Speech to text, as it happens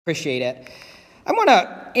Appreciate it. I want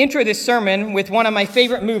to intro this sermon with one of my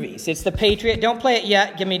favorite movies. It's The Patriot. Don't play it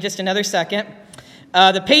yet. Give me just another second.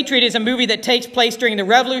 The Patriot is a movie that takes place during the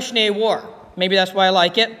Revolutionary War. Maybe that's why I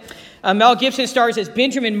like it. Mel Gibson stars as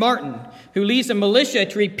Benjamin Martin, who leads a militia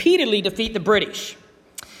to repeatedly defeat the British.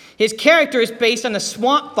 His character is based on the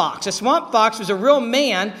Swamp Fox. The Swamp Fox was a real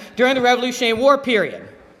man during the Revolutionary War period.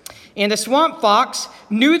 And the Swamp Fox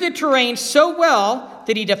knew the terrain so well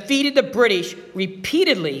that he defeated the British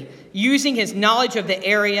repeatedly using his knowledge of the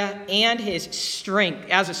area and his strength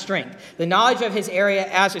as a strength. The knowledge of his area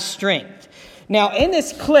as a strength. Now, in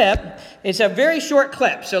this clip, it's a very short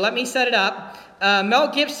clip, so let me set it up. Mel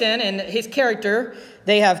Gibson and his character,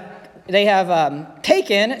 they have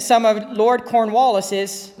taken some of Lord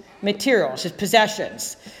Cornwallis's materials, his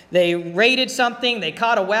possessions. They raided something. They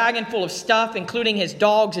caught a wagon full of stuff, including his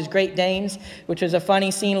dogs, his Great Danes, which was a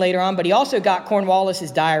funny scene later on. But he also got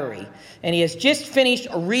Cornwallis's diary. And he has just finished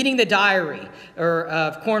reading the diary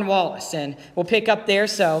of Cornwallis. And we'll pick up there.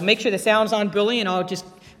 So make sure the sound's on, Billy, and I'll just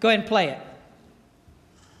go ahead and play it.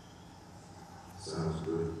 Sounds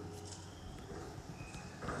good.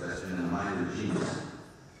 That's in the mind of genius.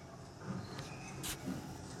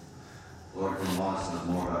 Lord Cornwallis knows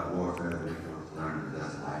more about warfare than we could learn in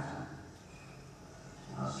his lifetime.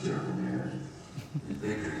 I'll steer from here. His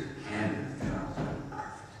victories at Camden Generals have been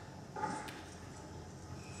perfect.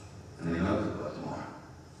 And he knows it was more.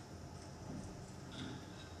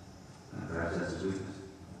 And perhaps that's his weakness.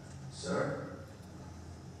 Sir?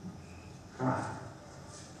 Pride.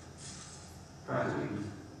 Pride is weakness.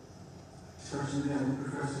 Certainly, I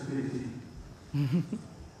would profess to be.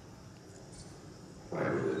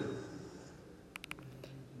 Pride with it.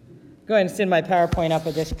 Go ahead and send my PowerPoint up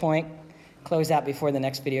at this point. Close out before the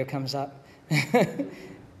next video comes up.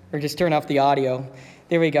 Or just turn off the audio.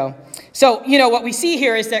 There we go. So, what we see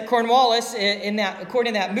here is that Cornwallis,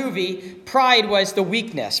 according to that movie, pride was the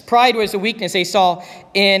weakness. Pride was the weakness they saw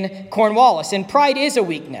in Cornwallis. And pride is a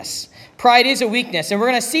weakness. Pride is a weakness. And we're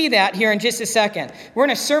going to see that here in just a second. We're in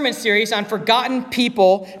a sermon series on forgotten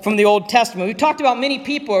people from the Old Testament. We've talked about many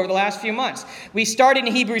people over the last few months. We started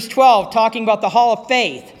in Hebrews 12 talking about the Hall of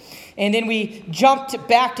Faith. And then we jumped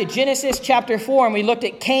back to Genesis chapter 4, and we looked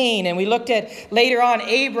at Cain, and we looked at later on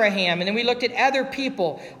Abraham, and then we looked at other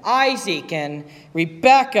people, Isaac and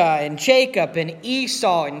Rebekah and Jacob and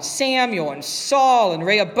Esau and Samuel and Saul and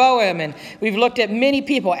Rehoboam, and we've looked at many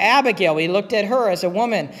people. Abigail, we looked at her as a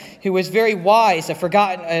woman who was very wise, a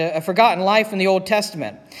forgotten life in the Old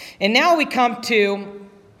Testament. And now we come to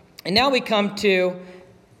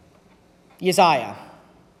Uzziah.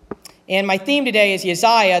 And my theme today is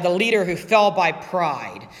Uzziah, the leader who fell by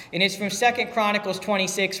pride. And it's from 2 Chronicles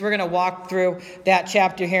 26. We're going to walk through that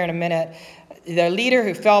chapter here in a minute. The leader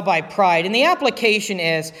who fell by pride. And the application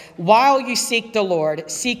is, while you seek the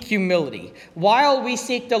Lord, seek humility. While we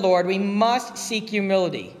seek the Lord, we must seek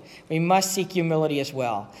humility. We must seek humility as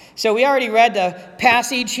well. So we already read the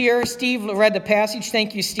passage here. Steve read the passage.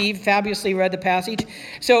 Thank you, Steve. Fabulously read the passage.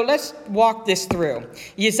 So let's walk this through.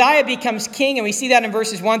 Uzziah becomes king, and we see that in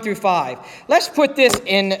verses 1 through 5. Let's put this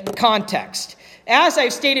in context. As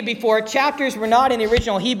I've stated before, chapters were not in the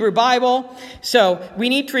original Hebrew Bible, so we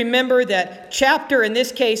need to remember that chapter, in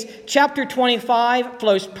this case, chapter 25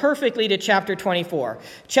 flows perfectly to chapter 24.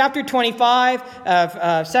 Chapter 25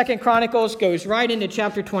 of 2 Chronicles goes right into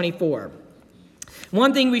chapter 24.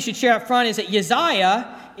 One thing we should share up front is that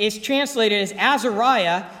Uzziah is translated as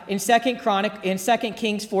Azariah in 2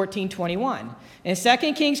 Kings 14:21. In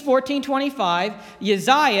 2 Kings 14:25,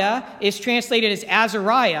 Uzziah is translated as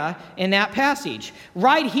Azariah in that passage.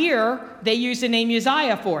 Right here, they use the name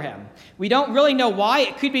Uzziah for him. We don't really know why.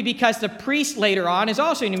 It could be because the priest later on is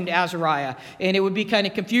also named Azariah, and it would be kind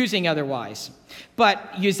of confusing otherwise. But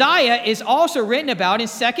Uzziah is also written about in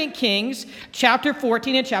 2 Kings chapter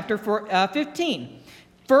 14 and chapter 15.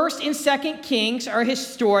 1st and 2nd Kings are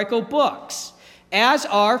historical books, as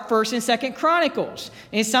are 1st and 2nd Chronicles.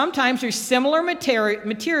 And sometimes there's similar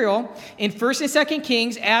material in 1st and 2nd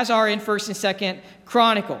Kings as are in 1st and 2nd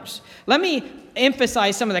Chronicles. Let me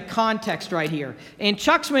emphasize some of the context right here. And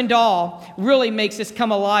Chuck Swindoll really makes this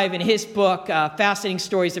come alive in his book, Fascinating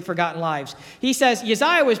Stories of Forgotten Lives. He says,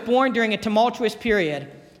 Uzziah was born during a tumultuous period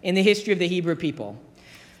in the history of the Hebrew people.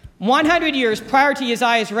 100 years prior to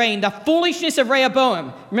Uzziah's reign, the foolishness of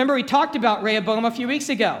Rehoboam. Remember, we talked about Rehoboam a few weeks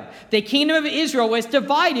ago. The kingdom of Israel was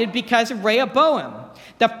divided because of Rehoboam.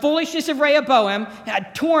 The foolishness of Rehoboam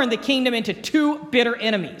had torn the kingdom into two bitter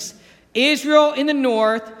enemies. Israel in the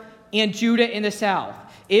north and Judah in the south.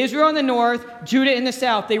 Israel in the north, Judah in the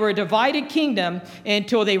south. They were a divided kingdom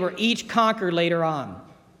until they were each conquered later on.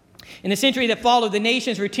 In the century that followed, the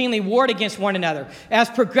nations routinely warred against one another as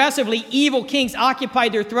progressively evil kings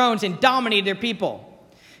occupied their thrones and dominated their people.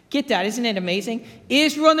 Get that, isn't it amazing?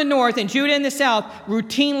 Israel in the north and Judah in the south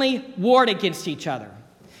routinely warred against each other.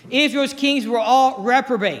 Israel's kings were all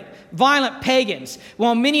reprobate, violent pagans,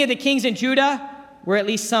 while many of the kings in Judah were at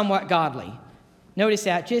least somewhat godly. Notice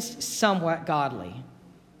that, just somewhat godly.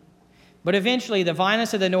 But eventually, the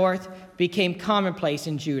violence of the north became commonplace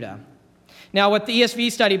in Judah. Now, what the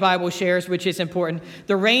ESV Study Bible shares, which is important,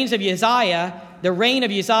 the reign of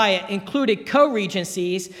Uzziah included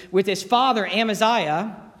co-regencies with his father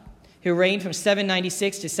Amaziah, who reigned from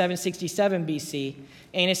 796 to 767 BC,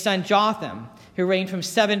 and his son Jotham, who reigned from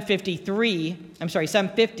 750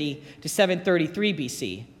 to 733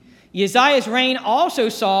 BC. Uzziah's reign also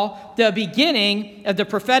saw the beginning of the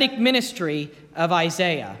prophetic ministry of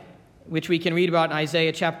Isaiah, which we can read about in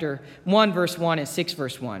Isaiah chapter 1, verse 1 and 6,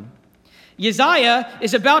 verse 1. Uzziah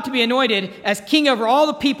is about to be anointed as king over all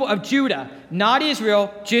the people of Judah, not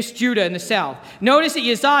Israel, just Judah in the south. Notice that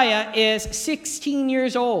Uzziah is 16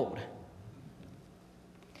 years old.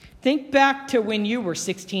 Think back to when you were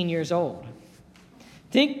 16 years old.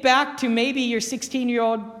 Think back to maybe your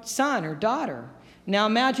 16-year-old son or daughter. Now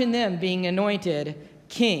imagine them being anointed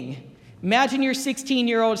king. Imagine your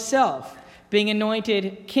 16-year-old self being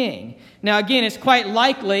anointed king. Now again, it's quite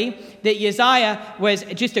likely that Uzziah was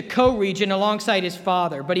just a co-regent alongside his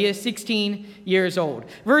father, but he is 16 years old.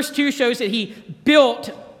 Verse 2 shows that he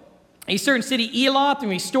built a certain city, Eloth, and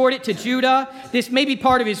restored it to Judah. This may be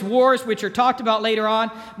part of his wars, which are talked about later on.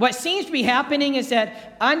 What seems to be happening is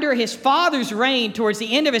that under his father's reign, towards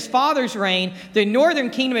the end of his father's reign, the northern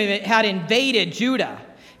kingdom had invaded Judah.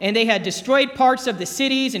 And they had destroyed parts of the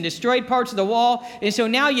cities and destroyed parts of the wall. And so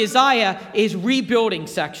now Uzziah is rebuilding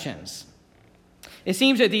sections. It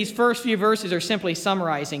seems that these first few verses are simply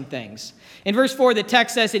summarizing things. In verse 4, the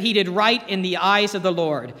text says that he did right in the eyes of the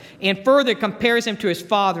Lord, and further compares him to his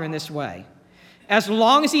father in this way. As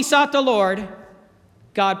long as he sought the Lord,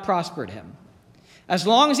 God prospered him. As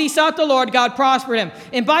long as he sought the Lord, God prospered him.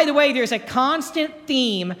 And by the way, there's a constant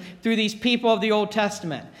theme through these people of the Old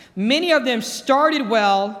Testament. Many of them started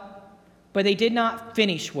well, but they did not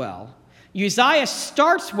finish well. Uzziah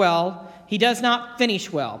starts well, he does not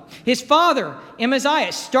finish well. His father,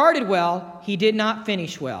 Amaziah, started well, he did not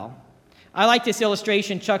finish well. I like this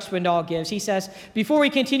illustration Chuck Swindoll gives. He says, before we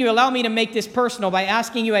continue, allow me to make this personal by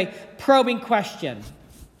asking you a probing question.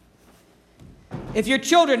 If your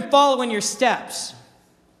children follow in your steps,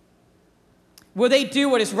 will they do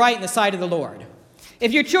what is right in the sight of the Lord?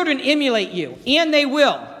 If your children emulate you, and they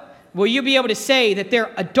will you be able to say that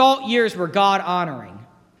their adult years were God-honoring?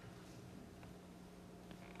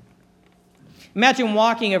 Imagine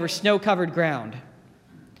walking over snow-covered ground,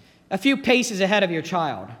 a few paces ahead of your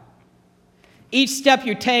child. Each step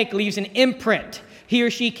you take leaves an imprint he or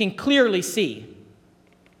she can clearly see.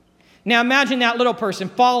 Now imagine that little person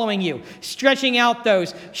following you, stretching out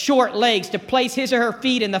those short legs to place his or her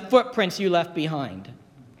feet in the footprints you left behind.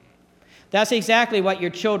 That's exactly what your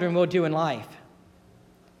children will do in life.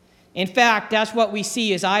 In fact, that's what we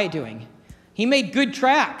see Uzziah doing. He made good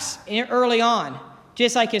tracks early on,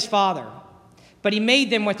 just like his father. But he made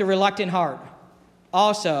them with a reluctant heart,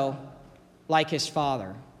 also like his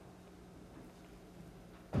father.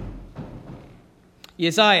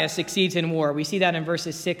 Uzziah succeeds in war. We see that in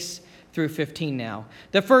verses 6 through 15 now.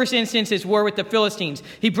 The first instance is war with the Philistines.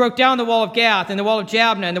 He broke down the wall of Gath and the wall of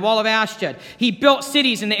Jabneh and the wall of Ashdod. He built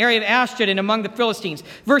cities in the area of Ashdod and among the Philistines.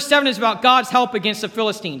 Verse 7 is about God's help against the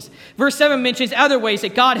Philistines. Verse 7 mentions other ways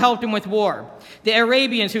that God helped him with war. The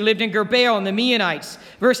Arabians who lived in Gerbaal and the Meunites.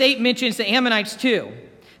 Verse 8 mentions the Ammonites too.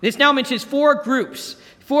 This now mentions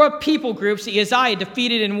four people groups that Uzziah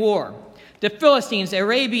defeated in war. The Philistines, the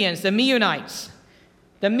Arabians, the Meunites.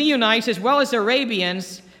 The Meunites, as well as the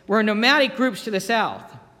Arabians, were nomadic groups to the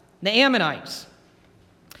south, the Ammonites.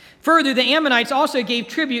 Further, the Ammonites also gave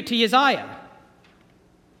tribute to Uzziah.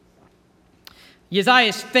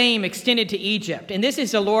 Uzziah's fame extended to Egypt, and this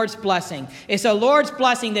is the Lord's blessing. It's the Lord's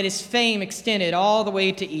blessing that his fame extended all the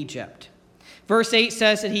way to Egypt. Verse 8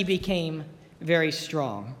 says that he became very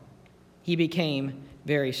strong. He became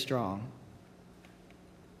very strong.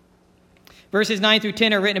 Verses 9 through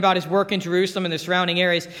 10 are written about his work in Jerusalem and the surrounding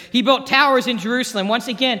areas. He built towers in Jerusalem. Once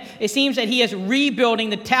again, it seems that he is rebuilding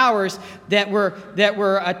the towers that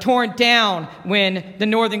were torn down when the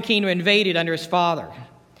northern kingdom invaded under his father.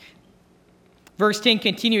 Verse 10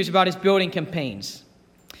 continues about his building campaigns.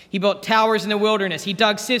 He built towers in the wilderness. He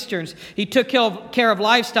dug cisterns. He took care of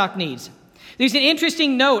livestock needs. There's an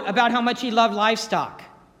interesting note about how much he loved livestock.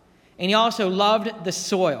 And he also loved the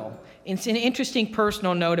soil. It's an interesting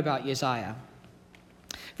personal note about Uzziah.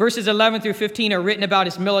 Verses 11 through 15 are written about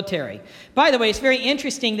his military. By the way, it's very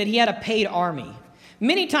interesting that he had a paid army.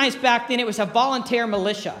 Many times back then, it was a volunteer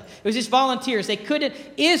militia. It was just volunteers.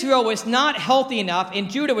 Israel was not healthy enough, and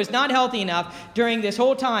Judah was not healthy enough during this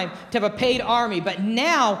whole time to have a paid army. But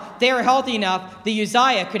now they are healthy enough that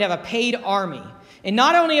Uzziah could have a paid army. And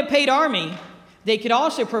not only a paid army, they could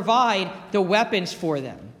also provide the weapons for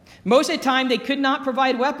them. Most of the time, they could not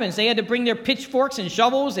provide weapons. They had to bring their pitchforks and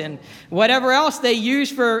shovels and whatever else they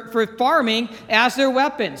used for farming as their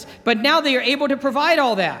weapons. But now they are able to provide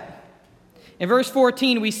all that. In verse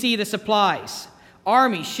 14, we see the supplies: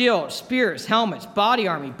 army, shields, spears, helmets, body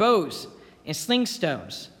armor, bows, and sling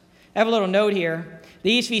stones. I have a little note here.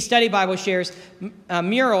 The ESV Study Bible shares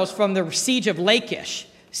murals from the siege of Lachish,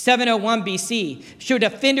 701 BC, show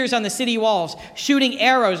defenders on the city walls shooting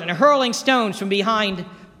arrows and hurling stones from behind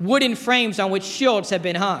wooden frames on which shields have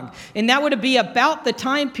been hung. And that would be about the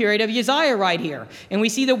time period of Uzziah right here. And we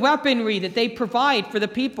see the weaponry that they provide for the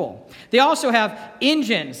people. They also have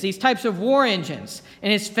engines, these types of war engines,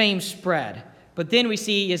 and his fame spread. But then we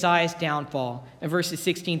see Uzziah's downfall in verses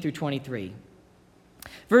 16 through 23.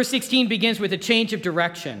 Verse 16 begins with a change of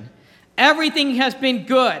direction. Everything has been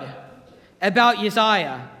good about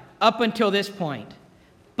Uzziah up until this point.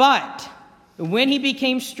 But when he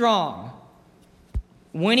became strong,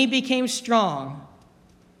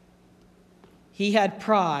 he had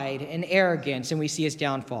pride and arrogance, and we see his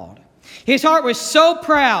downfall. His heart was so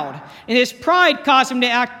proud, and his pride caused him to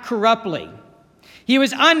act corruptly. He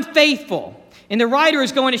was unfaithful, and the writer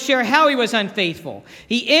is going to share how he was unfaithful.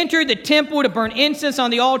 He entered the temple to burn incense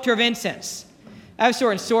on the altar of incense. I have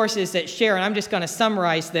certain sources that share, and I'm just going to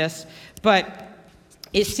summarize this, but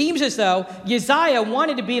it seems as though Uzziah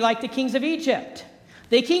wanted to be like the kings of Egypt.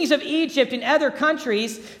 The kings of Egypt and other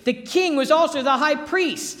countries, the king was also the high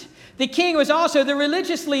priest. The king was also the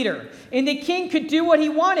religious leader. And the king could do what he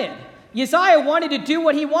wanted. Uzziah wanted to do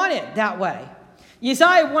what he wanted that way.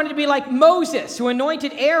 Uzziah wanted to be like Moses, who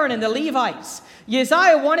anointed Aaron and the Levites.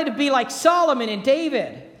 Uzziah wanted to be like Solomon and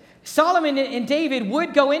David. Solomon and David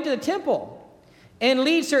would go into the temple and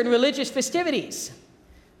lead certain religious festivities.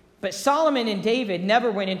 But Solomon and David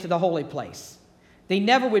never went into the holy place. They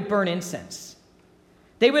never would burn incense.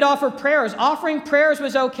 They would offer prayers. Offering prayers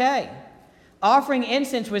was okay. Offering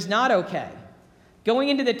incense was not okay. Going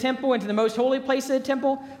into the temple, into the most holy place of the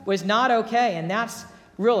temple, was not okay. And that's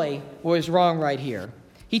really what was wrong right here.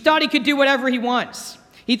 He thought he could do whatever he wants.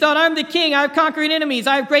 He thought, I'm the king. I have conquered enemies.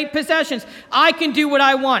 I have great possessions. I can do what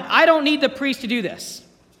I want. I don't need the priest to do this.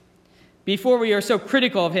 Before we are so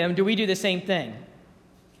critical of him, do we do the same thing?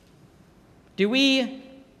 Do we,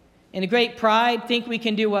 in a great pride, think we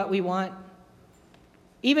can do what we want?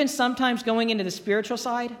 Even sometimes going into the spiritual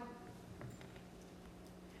side?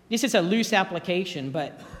 This is a loose application,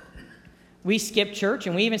 but we skip church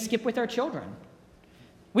and we even skip with our children.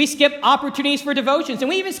 We skip opportunities for devotions and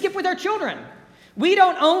we even skip with our children. We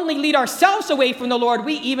don't only lead ourselves away from the Lord,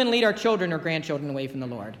 we even lead our children or grandchildren away from the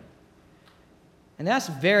Lord. And that's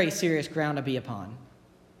very serious ground to be upon.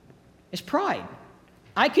 It's pride.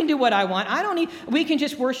 I can do what I want. We can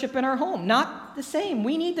just worship in our home. Not the same.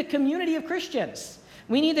 We need the community of Christians.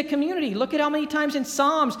 We need the community. Look at how many times in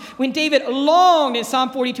Psalms, when David longed in Psalm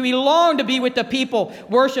 42, he longed to be with the people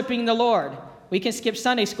worshiping the Lord. We can skip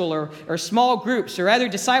Sunday school or small groups or other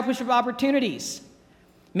discipleship opportunities.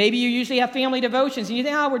 Maybe you usually have family devotions and you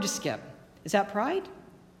think, we'll just skip. Is that pride?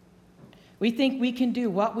 We think we can do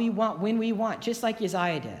what we want when we want, just like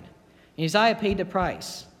Uzziah did. And Uzziah paid the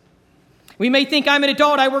price. We may think, I'm an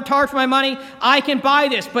adult, I worked hard for my money, I can buy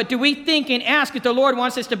this. But do we think and ask if the Lord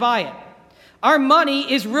wants us to buy it? Our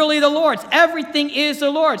money is really the Lord's. Everything is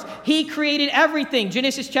the Lord's. He created everything.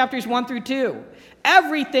 Genesis chapters 1 through 2.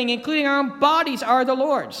 Everything, including our own bodies, are the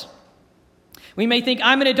Lord's. We may think,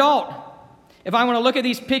 I'm an adult. If I want to look at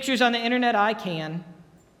these pictures on the internet, I can.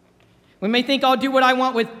 We may think I'll do what I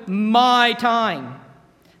want with my time.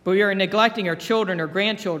 But we are neglecting our children or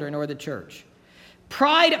grandchildren or the church.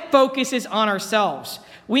 Pride focuses on ourselves.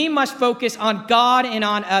 We must focus on God and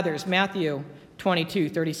on others. Matthew 22,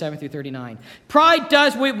 37 through 39. Pride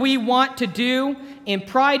does what we want to do, and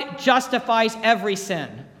pride justifies every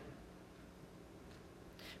sin.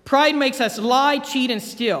 Pride makes us lie, cheat, and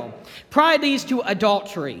steal. Pride leads to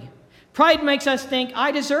adultery. Pride makes us think,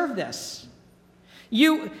 I deserve this.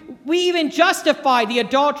 We even justify the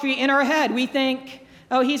adultery in our head. We think,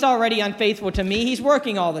 oh, he's already unfaithful to me. He's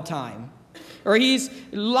working all the time. Or he's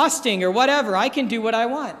lusting or whatever. I can do what I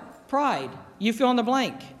want. Pride. You fill in the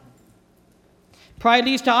blank. Pride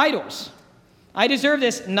leads to idols. I deserve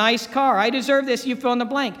this nice car. I deserve this, you fill in the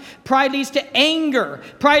blank. Pride leads to anger.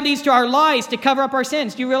 Pride leads to our lies to cover up our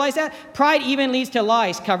sins. Do you realize that? Pride even leads to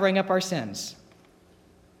lies covering up our sins.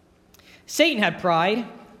 Satan had pride,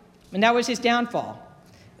 and that was his downfall.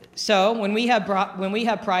 So when we have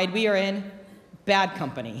pride, we are in bad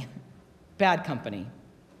company. Bad company.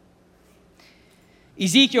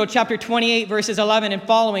 Ezekiel chapter 28, verses 11 and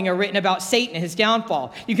following are written about Satan and his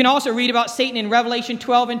downfall. You can also read about Satan in Revelation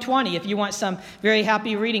 12 and 20 if you want some very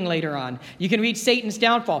happy reading later on. You can read Satan's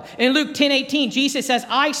downfall. In Luke 10:18, Jesus says,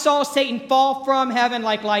 I saw Satan fall from heaven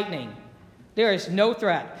like lightning. There is no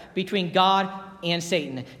threat between God and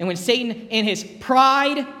Satan. And when Satan in his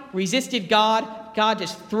pride resisted God, God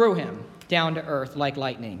just threw him down to earth like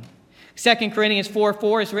lightning. 2 Corinthians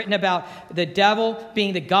 4:4 is written about the devil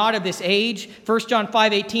being the god of this age. 1 John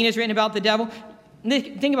 5:18 is written about the devil.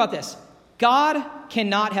 Think about this. God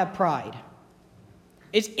cannot have pride.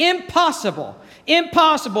 It's impossible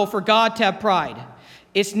for God to have pride.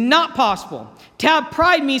 It's not possible. To have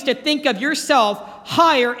pride means to think of yourself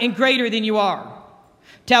higher and greater than you are.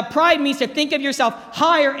 To have pride means to think of yourself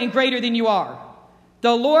higher and greater than you are.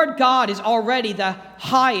 The Lord God is already the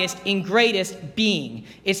highest and greatest being.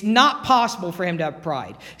 It's not possible for him to have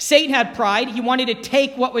pride. Satan had pride. He wanted to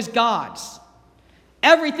take what was God's.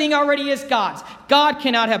 Everything already is God's. God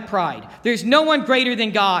cannot have pride. There's no one greater than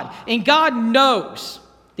God. And God knows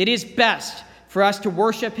that it is best for us to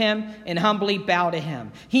worship him and humbly bow to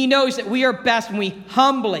him. He knows that we are best when we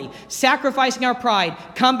humbly, sacrificing our pride,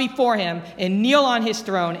 come before him and kneel on his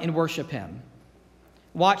throne and worship him.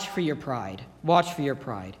 Watch for your pride. Watch for your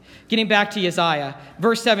pride. Getting back to Uzziah,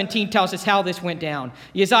 verse 17 tells us how this went down.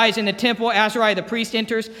 Uzziah is in the temple. Azariah the priest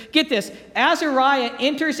enters. Get this. Azariah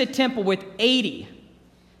enters the temple with 80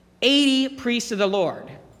 priests of the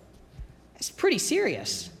Lord. That's pretty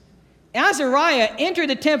serious. Azariah entered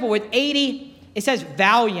the temple with 80, it says,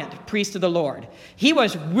 valiant priests of the Lord. He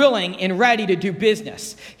was willing and ready to do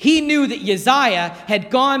business. He knew that Uzziah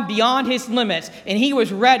had gone beyond his limits, and he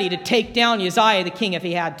was ready to take down Uzziah the king if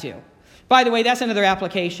he had to. By the way, that's another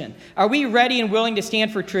application. Are we ready and willing to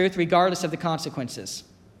stand for truth regardless of the consequences?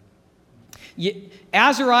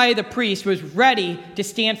 Azariah the priest was ready to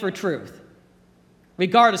stand for truth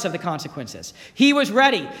regardless of the consequences. He was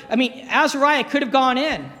ready. Azariah could have gone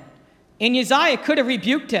in, and Uzziah could have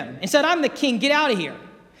rebuked him and said, I'm the king, get out of here.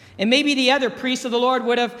 And maybe the other priests of the Lord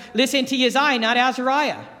would have listened to Uzziah, not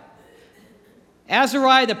Azariah.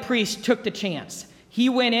 Azariah the priest took the chance. He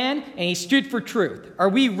went in and he stood for truth. Are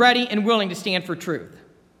we ready and willing to stand for truth?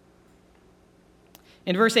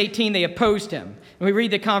 In verse 18, they opposed him. And we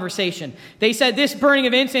read the conversation. They said, this burning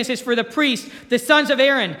of incense is for the priests, the sons of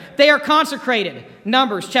Aaron. They are consecrated.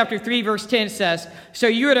 Numbers chapter 3, verse 10 says, so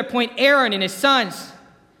you are to appoint Aaron and his sons,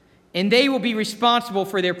 and they will be responsible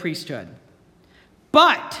for their priesthood.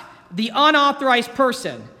 But the unauthorized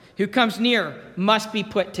person who comes near must be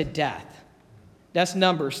put to death. That's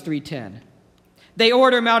Numbers 3:10. They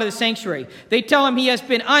order him out of the sanctuary. They tell him he has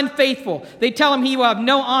been unfaithful. They tell him he will have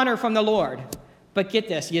no honor from the Lord. But get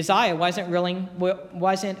this, Uzziah wasn't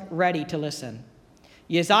ready to listen.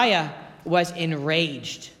 Uzziah was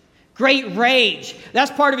enraged. Great rage.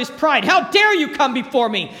 That's part of his pride. How dare you come before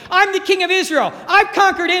me? I'm the king of Israel. I've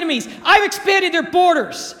conquered enemies. I've expanded their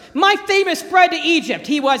borders. My fame has spread to Egypt.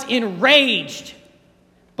 He was enraged.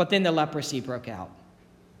 But then the leprosy broke out.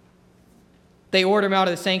 They order him out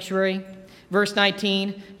of the sanctuary. Verse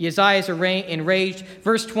 19, Uzziah is enraged.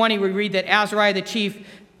 Verse 20, we read that Azariah the chief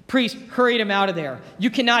priest hurried him out of there. You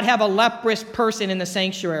cannot have a leprous person in the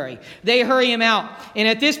sanctuary. They hurry him out. And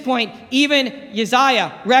at this point, even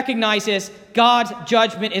Uzziah recognizes God's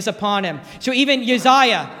judgment is upon him. So even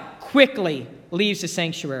Uzziah quickly leaves the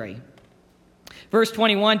sanctuary. Verse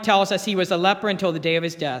 21 tells us he was a leper until the day of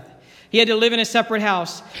his death. He had to live in a separate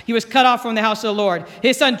house. He was cut off from the house of the Lord.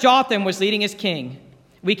 His son Jotham was leading as king.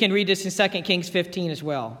 We can read this in 2 Kings 15 as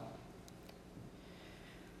well.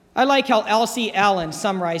 I like how L.C. Allen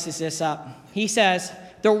summarizes this up. He says,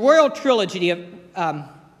 the royal trilogy of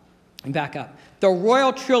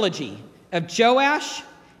Joash,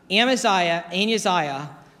 Amaziah, and Uzziah,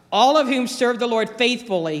 all of whom served the Lord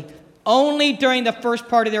faithfully only during the first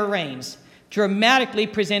part of their reigns, dramatically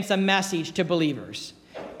presents a message to believers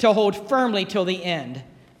to hold firmly till the end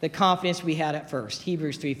the confidence we had at first.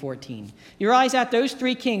 Hebrews 3:14. You realize that those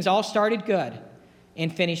three kings all started good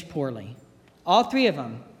and finished poorly. All three of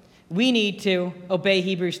them. We need to obey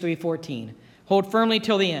Hebrews 3:14. Hold firmly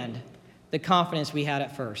till the end the confidence we had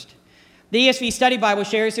at first. The ESV Study Bible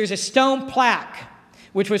shares there's a stone plaque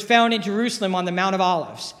which was found in Jerusalem on the Mount of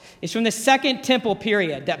Olives. It's from the Second Temple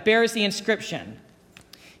period that bears the inscription.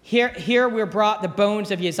 Here were brought the bones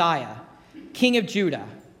of Uzziah, King of Judah,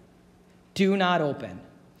 do not open.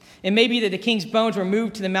 It may be that the king's bones were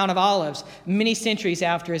moved to the Mount of Olives many centuries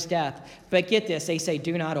after his death. But get this, they say,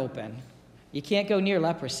 do not open. You can't go near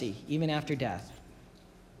leprosy, even after death.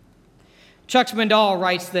 Chuck Swindoll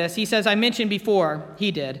writes this. He says, I mentioned before,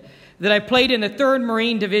 he did, that I played in the 3rd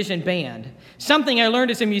Marine Division Band. Something I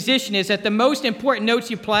learned as a musician is that the most important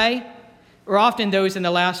notes you play are often those in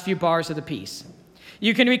the last few bars of the piece.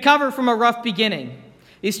 You can recover from a rough beginning.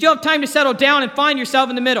 You still have time to settle down and find yourself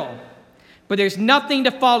in the middle. But there's nothing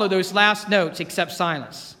to follow those last notes except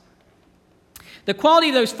silence. The quality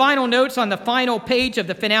of those final notes on the final page of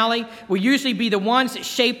the finale will usually be the ones that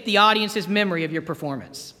shape the audience's memory of your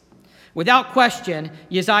performance. Without question,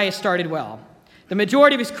 Uzziah started well. The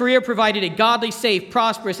majority of his career provided a godly, safe,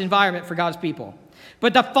 prosperous environment for God's people.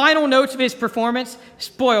 But the final notes of his performance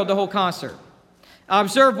spoiled the whole concert.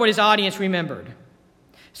 Observe what his audience remembered.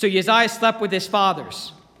 So Uzziah slept with his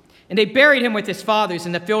fathers, and they buried him with his fathers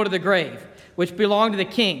in the field of the grave, which belonged to the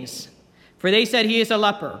kings. For they said, he is a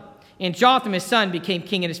leper, and Jotham his son became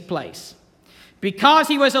king in his place. Because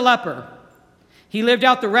he was a leper, he lived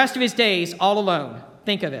out the rest of his days all alone.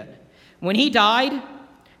 Think of it. When he died,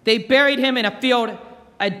 they buried him in a field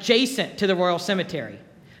adjacent to the royal cemetery.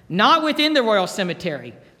 Not within the royal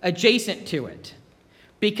cemetery, adjacent to it,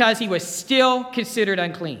 because he was still considered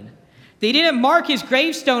unclean. They didn't mark his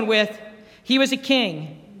gravestone with, he was a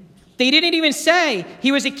king. They didn't even say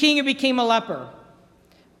he was a king who became a leper.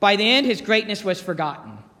 By the end, his greatness was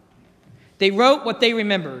forgotten. They wrote what they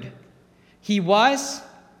remembered. He was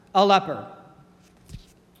a leper.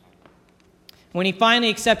 When he finally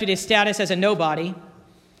accepted his status as a nobody,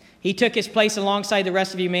 he took his place alongside the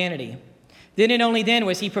rest of humanity. Then and only then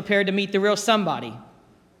was he prepared to meet the real somebody,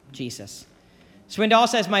 Jesus. Swindoll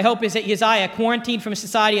says, my hope is that Uzziah, quarantined from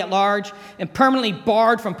society at large and permanently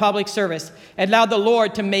barred from public service, allowed the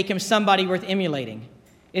Lord to make him somebody worth emulating.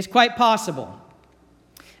 It's quite possible.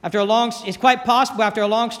 After a long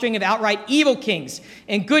string of outright evil kings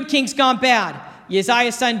and good kings gone bad,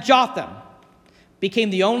 Uzziah's son Jotham became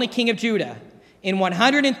the only king of Judah in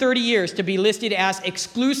 130 years to be listed as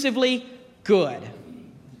exclusively good.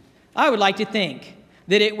 I would like to think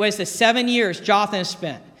that it was the 7 years Jotham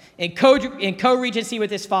spent in co-regency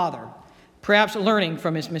with his father, perhaps learning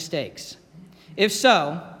from his mistakes. If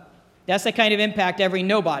so, that's the kind of impact every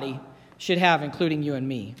nobody should have, including you and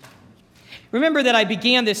me. Remember that I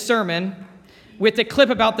began this sermon with the clip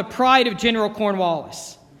about the pride of General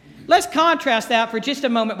Cornwallis. Let's contrast that for just a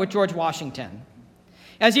moment with George Washington.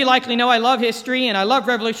 As you likely know, I love history and I love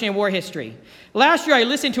Revolutionary War history. Last year, I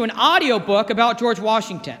listened to an audiobook about George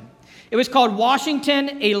Washington. It was called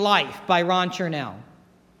Washington, A Life by Ron Chernow.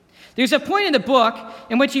 There's a point in the book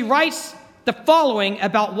in which he writes the following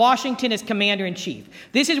about Washington as commander-in-chief.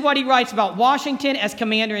 This is what he writes about Washington as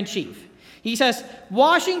commander-in-chief. He says,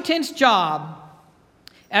 Washington's job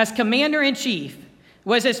as commander-in-chief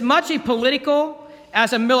was as much a political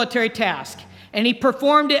as a military task, and he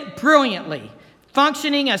performed it brilliantly,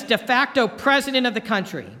 functioning as de facto president of the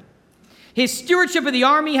country. His stewardship of the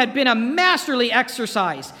army had been a masterly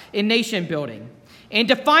exercise in nation building. In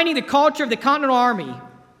defining the culture of the Continental Army,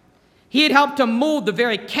 he had helped to mold the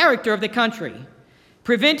very character of the country,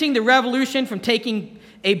 preventing the revolution from taking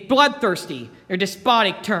a bloodthirsty or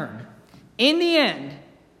despotic turn. In the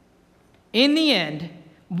end,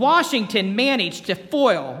 Washington managed to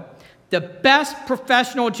foil the best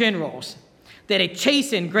professional generals that a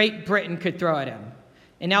chastened Great Britain could throw at him.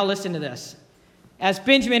 And now listen to this. As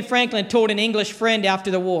Benjamin Franklin told an English friend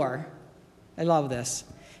after the war, I love this,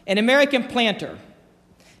 an American planter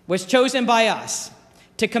was chosen by us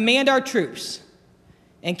to command our troops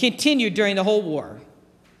and continued during the whole war.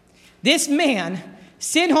 This man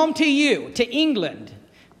sent home to you, to England,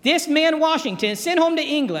 this man Washington sent home to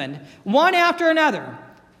England, one after another,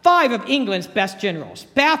 5 of England's best generals,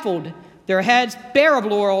 baffled, their heads bare of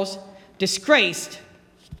laurels, disgraced,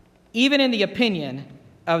 even in the opinion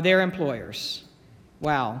of their employers.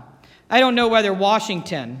 Wow. I don't know whether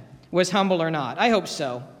Washington was humble or not. I hope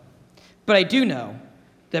so. But I do know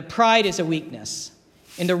that pride is a weakness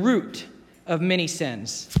and the root of many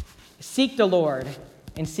sins. Seek the Lord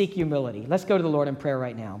and seek humility. Let's go to the Lord in prayer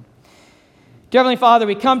right now. Dear Heavenly Father,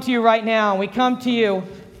 we come to you right now, and we come to you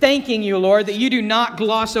thanking you, Lord, that you do not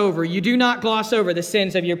gloss over the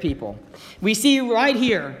sins of your people. We see right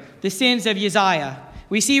here the sins of Uzziah.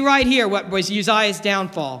 We see right here what was Uzziah's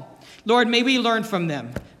downfall. Lord, may we learn from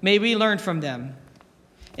them. May we learn from them.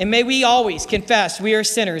 And may we always confess we are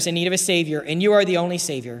sinners in need of a Savior, and you are the only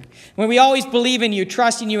Savior. When we always believe in you,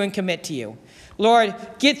 trust in you, and commit to you. Lord,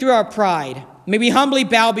 get through our pride. may we humbly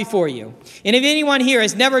bow before you. And if anyone here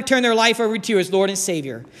has never turned their life over to you as Lord and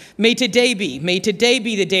Savior, may today be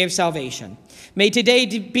the day of salvation. May today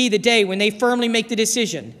be the day when they firmly make the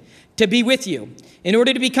decision to be with you in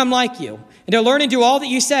order to become like you and to learn and do all that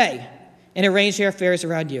you say and arrange their affairs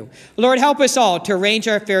around you. Lord, help us all to arrange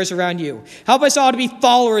our affairs around you. Help us all to be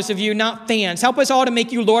followers of you, not fans. Help us all to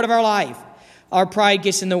make you Lord of our life. Our pride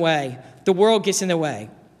gets in the way. The world gets in the way.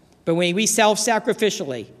 But when we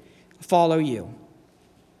self-sacrificially follow you.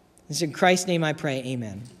 It's in Christ's name I pray,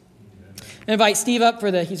 amen. I invite Steve up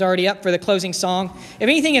he's already up for the closing song. If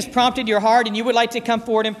anything has prompted your heart and you would like to come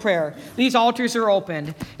forward in prayer, these altars are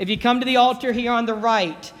open. If you come to the altar here on the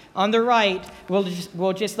right,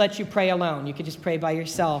 we'll just let you pray alone. You can just pray by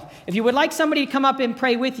yourself. If you would like somebody to come up and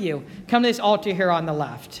pray with you, come to this altar here on the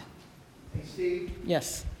left. Hey, Steve.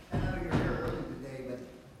 Yes. I know you're here early today, but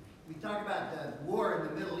we talked about the war in the